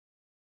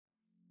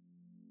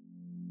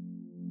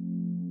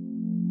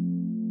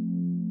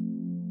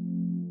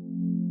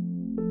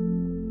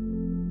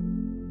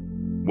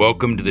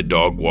Welcome to the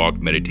Dog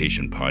Walk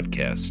Meditation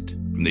Podcast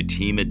from the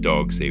team at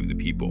Dog Save the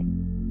People.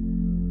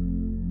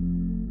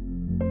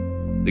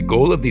 The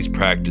goal of these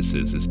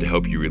practices is to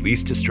help you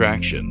release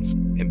distractions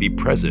and be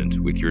present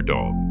with your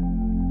dog.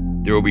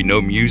 There will be no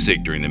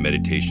music during the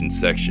meditation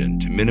section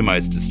to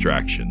minimize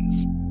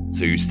distractions,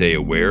 so you stay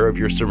aware of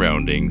your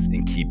surroundings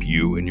and keep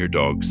you and your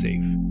dog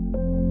safe.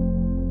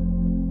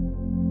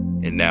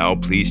 And now,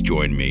 please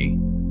join me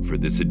for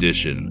this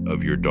edition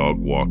of your Dog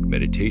Walk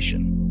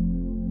Meditation.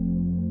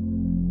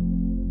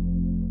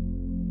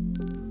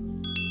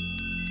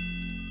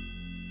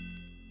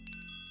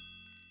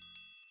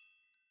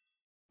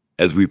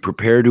 As we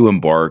prepare to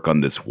embark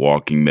on this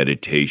walking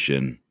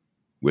meditation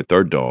with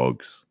our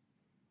dogs,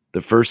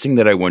 the first thing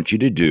that I want you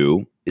to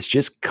do is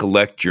just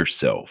collect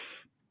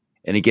yourself.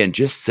 And again,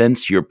 just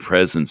sense your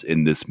presence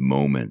in this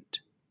moment.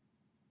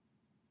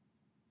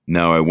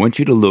 Now, I want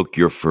you to look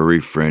your furry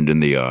friend in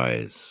the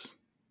eyes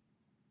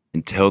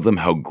and tell them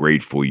how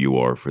grateful you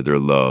are for their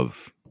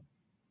love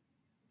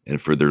and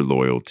for their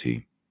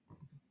loyalty.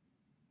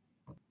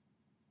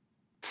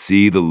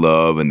 See the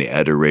love and the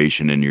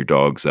adoration in your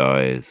dog's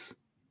eyes.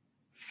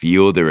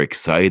 Feel their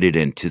excited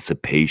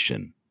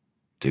anticipation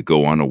to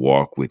go on a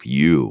walk with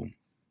you.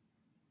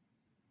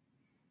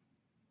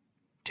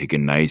 Take a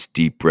nice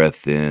deep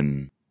breath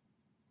in.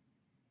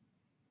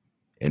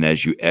 And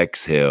as you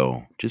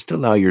exhale, just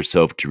allow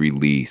yourself to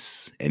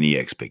release any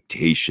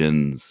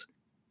expectations,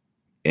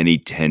 any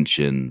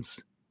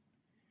tensions.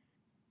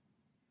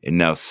 And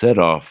now set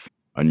off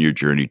on your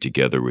journey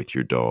together with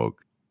your dog.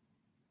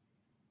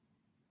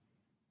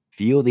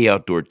 Feel the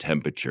outdoor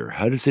temperature.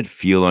 How does it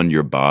feel on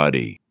your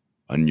body?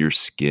 On your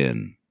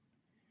skin.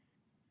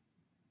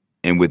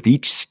 And with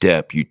each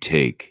step you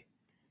take,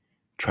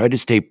 try to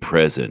stay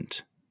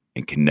present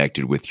and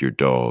connected with your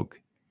dog.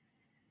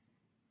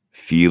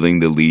 Feeling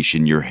the leash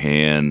in your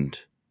hand.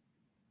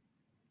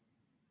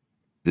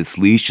 This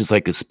leash is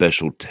like a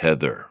special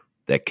tether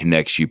that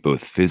connects you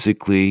both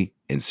physically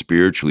and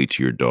spiritually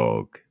to your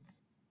dog.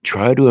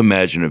 Try to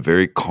imagine a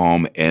very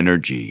calm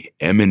energy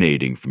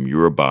emanating from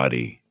your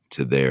body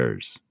to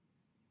theirs.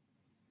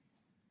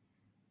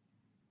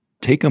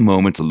 Take a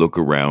moment to look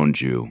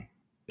around you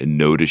and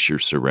notice your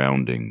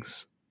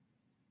surroundings.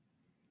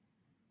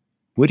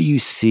 What do you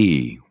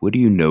see? What do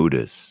you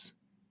notice?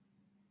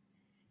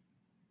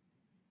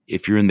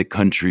 If you're in the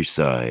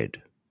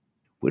countryside,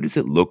 what does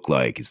it look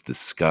like? Is the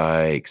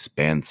sky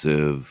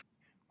expansive?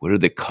 What are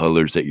the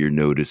colors that you're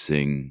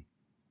noticing?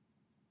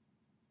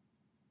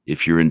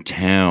 If you're in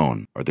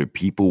town, are there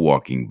people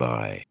walking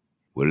by?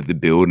 What do the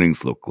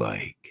buildings look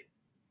like?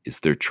 Is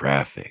there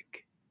traffic?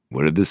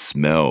 What are the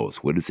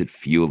smells? What does it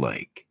feel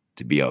like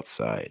to be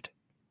outside?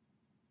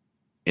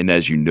 And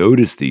as you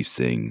notice these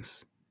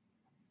things,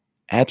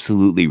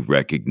 absolutely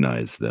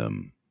recognize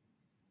them.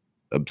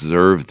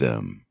 Observe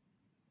them.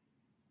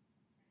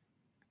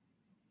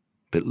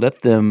 But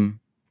let them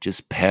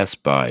just pass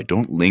by.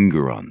 Don't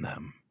linger on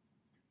them.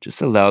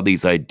 Just allow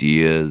these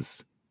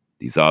ideas,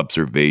 these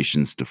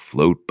observations to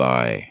float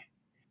by.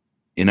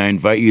 And I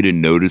invite you to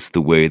notice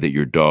the way that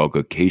your dog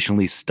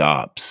occasionally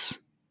stops.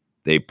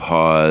 They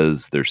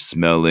pause, they're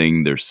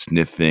smelling, they're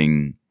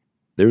sniffing,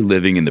 they're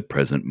living in the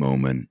present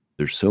moment.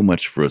 There's so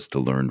much for us to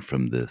learn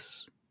from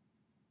this.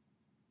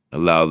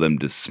 Allow them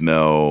to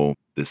smell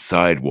the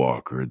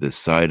sidewalk or the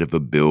side of a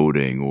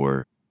building,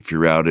 or if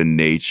you're out in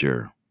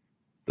nature,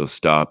 they'll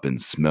stop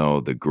and smell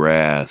the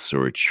grass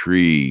or a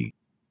tree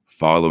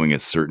following a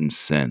certain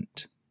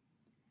scent.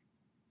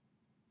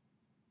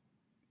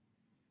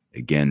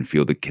 Again,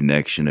 feel the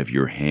connection of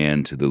your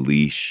hand to the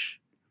leash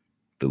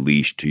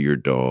to your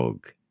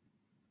dog.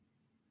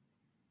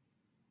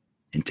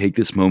 And take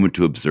this moment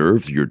to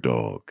observe your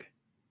dog,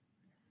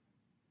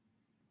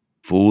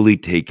 fully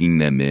taking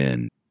them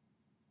in,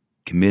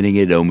 committing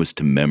it almost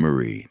to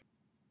memory.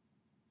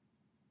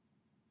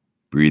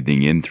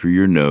 Breathing in through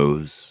your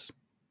nose,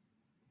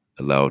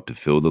 allow it to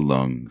fill the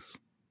lungs,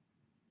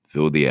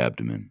 fill the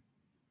abdomen.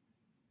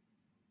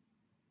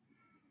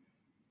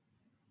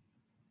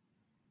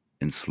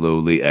 And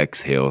slowly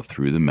exhale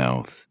through the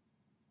mouth.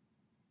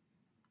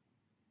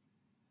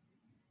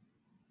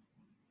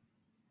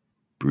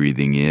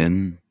 Breathing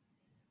in,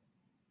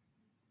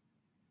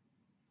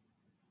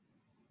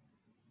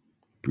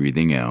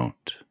 breathing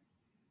out.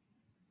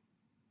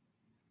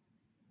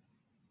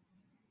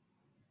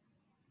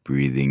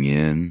 Breathing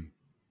in.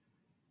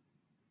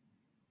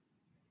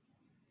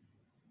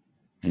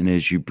 And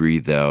as you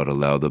breathe out,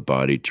 allow the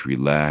body to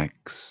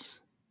relax,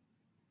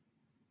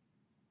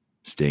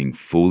 staying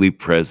fully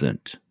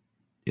present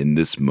in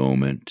this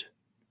moment,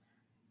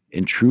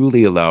 and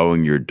truly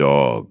allowing your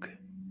dog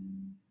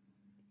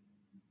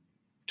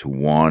to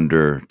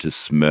wander, to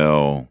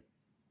smell,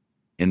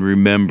 and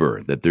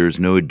remember that there is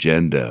no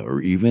agenda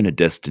or even a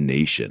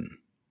destination.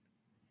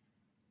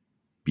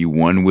 Be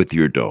one with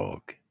your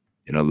dog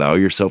and allow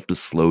yourself to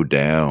slow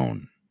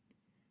down.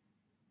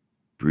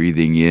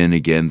 Breathing in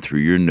again through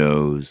your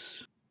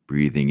nose,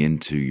 breathing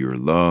into your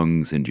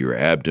lungs, into your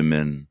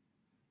abdomen.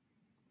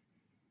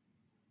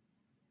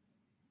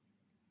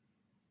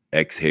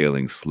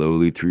 exhaling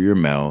slowly through your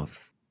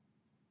mouth.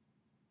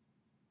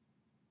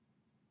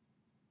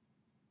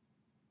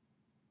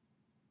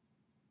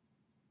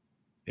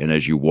 And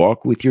as you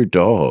walk with your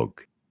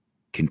dog,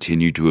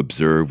 continue to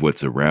observe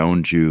what's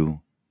around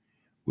you,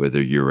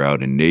 whether you're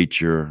out in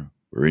nature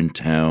or in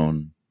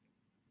town.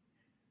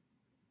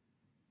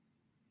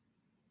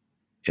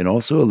 And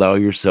also allow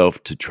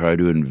yourself to try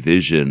to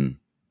envision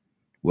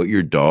what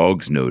your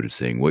dog's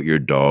noticing, what your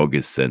dog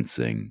is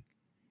sensing,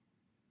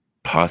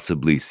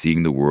 possibly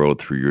seeing the world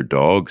through your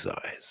dog's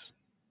eyes.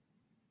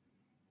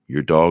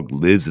 Your dog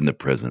lives in the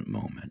present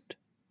moment.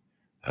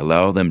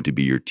 Allow them to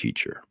be your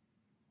teacher.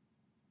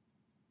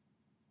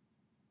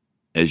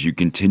 As you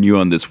continue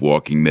on this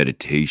walking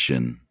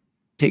meditation,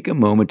 take a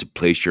moment to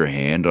place your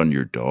hand on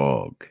your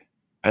dog.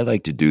 I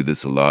like to do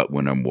this a lot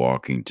when I'm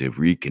walking to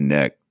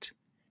reconnect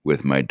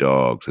with my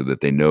dog so that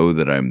they know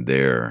that I'm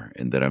there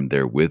and that I'm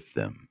there with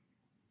them.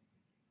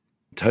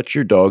 Touch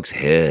your dog's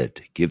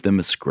head, give them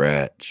a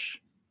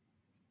scratch,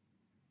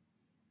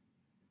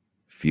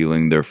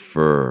 feeling their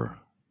fur,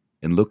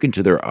 and look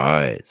into their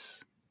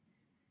eyes,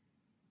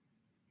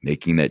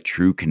 making that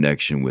true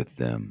connection with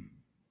them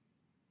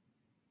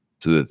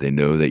so that they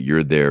know that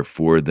you're there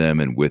for them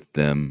and with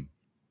them,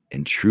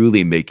 and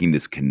truly making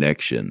this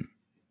connection,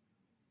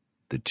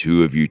 the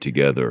two of you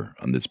together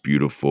on this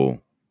beautiful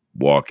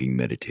walking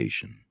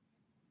meditation.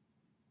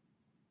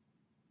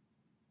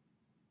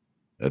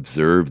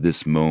 Observe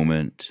this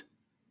moment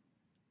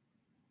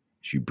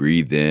as you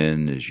breathe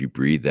in, as you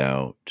breathe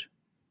out,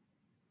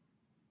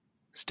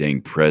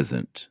 staying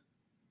present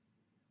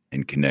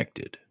and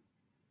connected.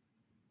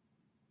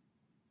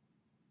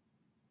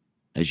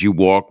 As you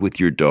walk with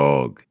your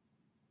dog,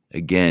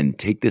 again,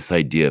 take this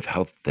idea of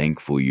how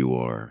thankful you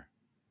are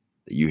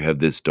that you have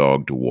this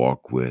dog to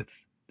walk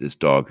with, this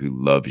dog who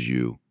loves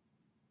you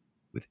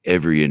with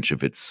every inch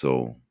of its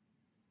soul.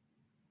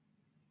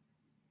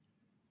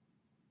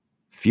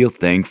 Feel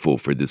thankful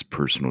for this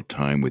personal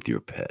time with your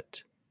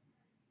pet,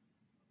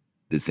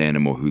 this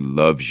animal who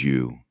loves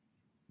you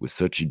with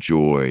such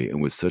joy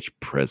and with such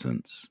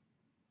presence.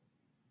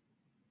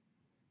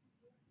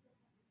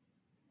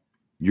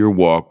 Your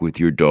walk with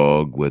your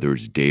dog, whether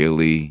it's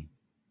daily,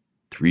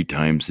 3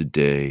 times a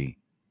day,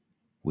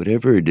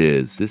 whatever it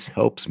is, this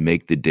helps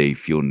make the day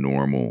feel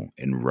normal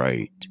and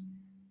right,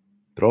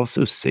 but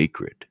also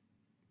sacred.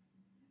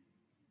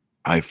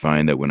 I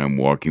find that when I'm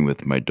walking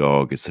with my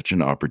dog, it's such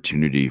an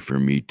opportunity for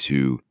me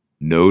to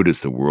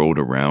notice the world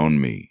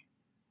around me,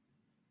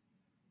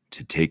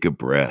 to take a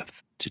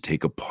breath, to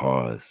take a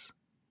pause.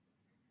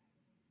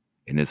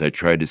 And as I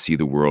try to see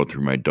the world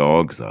through my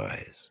dog's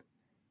eyes,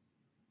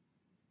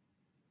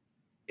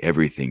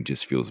 everything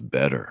just feels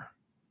better.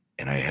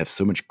 And I have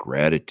so much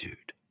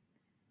gratitude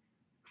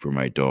for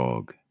my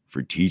dog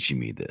for teaching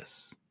me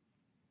this.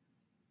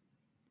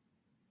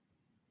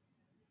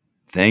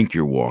 Thank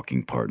your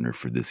walking partner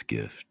for this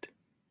gift.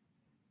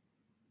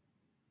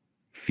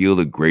 Feel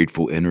a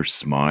grateful inner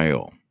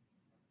smile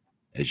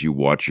as you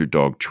watch your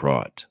dog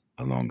trot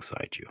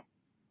alongside you.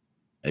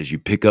 As you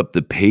pick up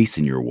the pace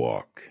in your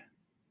walk,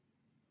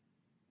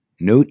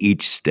 note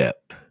each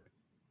step,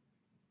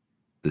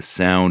 the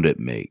sound it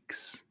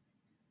makes,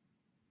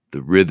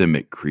 the rhythm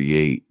it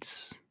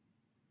creates.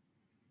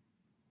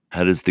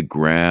 How does the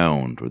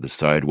ground or the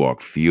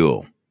sidewalk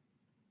feel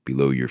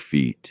below your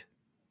feet?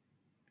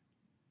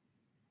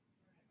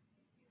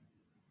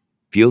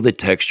 Feel the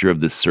texture of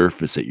the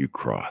surface that you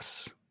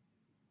cross.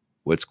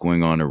 What's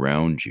going on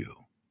around you?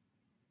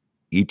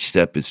 Each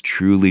step is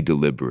truly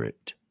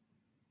deliberate.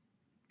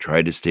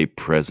 Try to stay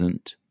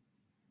present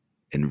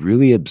and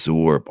really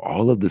absorb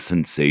all of the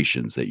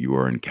sensations that you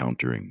are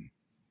encountering.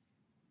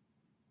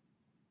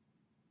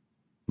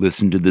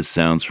 Listen to the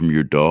sounds from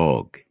your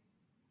dog.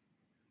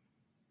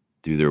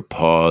 Do their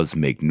paws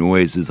make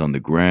noises on the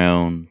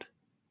ground?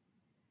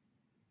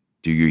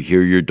 Do you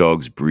hear your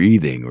dog's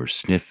breathing or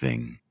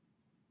sniffing?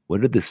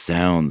 What are the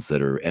sounds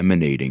that are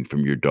emanating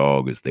from your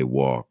dog as they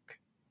walk?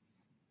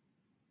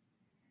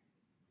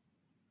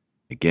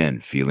 Again,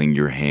 feeling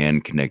your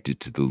hand connected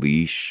to the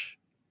leash,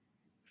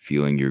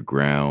 feeling your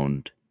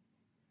ground,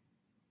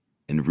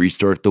 and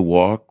restart the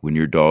walk when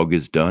your dog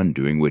is done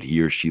doing what he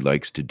or she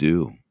likes to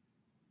do.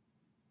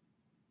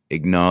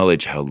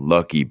 Acknowledge how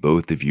lucky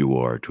both of you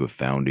are to have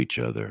found each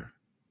other.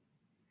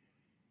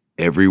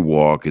 Every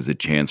walk is a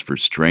chance for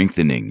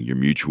strengthening your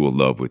mutual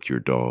love with your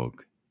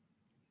dog.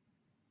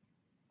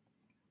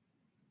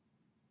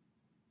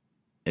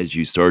 As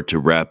you start to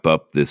wrap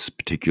up this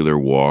particular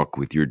walk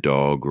with your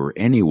dog or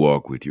any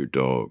walk with your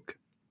dog,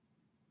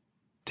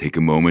 take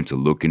a moment to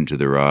look into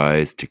their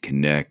eyes, to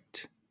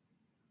connect,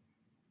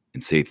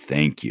 and say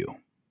thank you.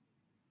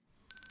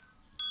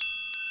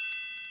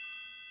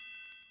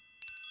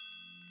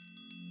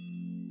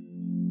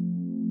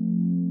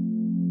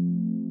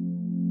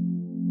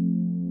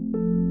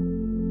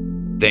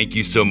 Thank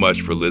you so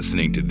much for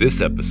listening to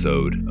this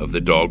episode of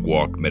the Dog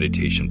Walk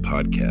Meditation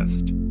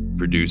Podcast,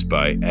 produced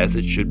by As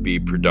It Should Be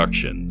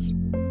Productions,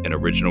 an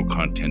original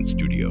content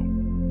studio.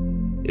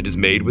 It is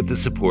made with the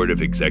support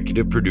of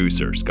executive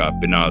producer Scott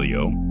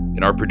Benaglio,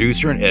 and our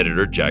producer and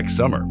editor, Jack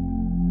Summer.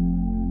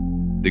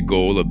 The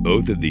goal of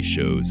both of these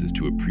shows is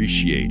to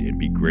appreciate and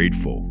be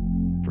grateful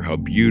for how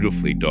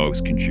beautifully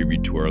dogs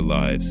contribute to our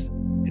lives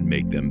and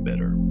make them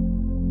better.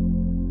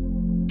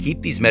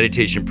 Keep these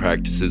meditation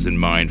practices in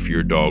mind for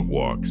your dog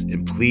walks,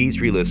 and please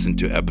re-listen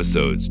to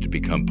episodes to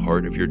become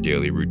part of your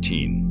daily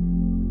routine.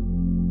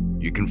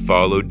 You can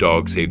follow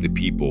Dog Save the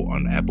People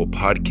on Apple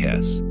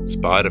Podcasts,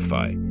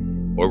 Spotify,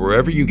 or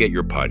wherever you get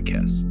your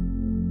podcasts.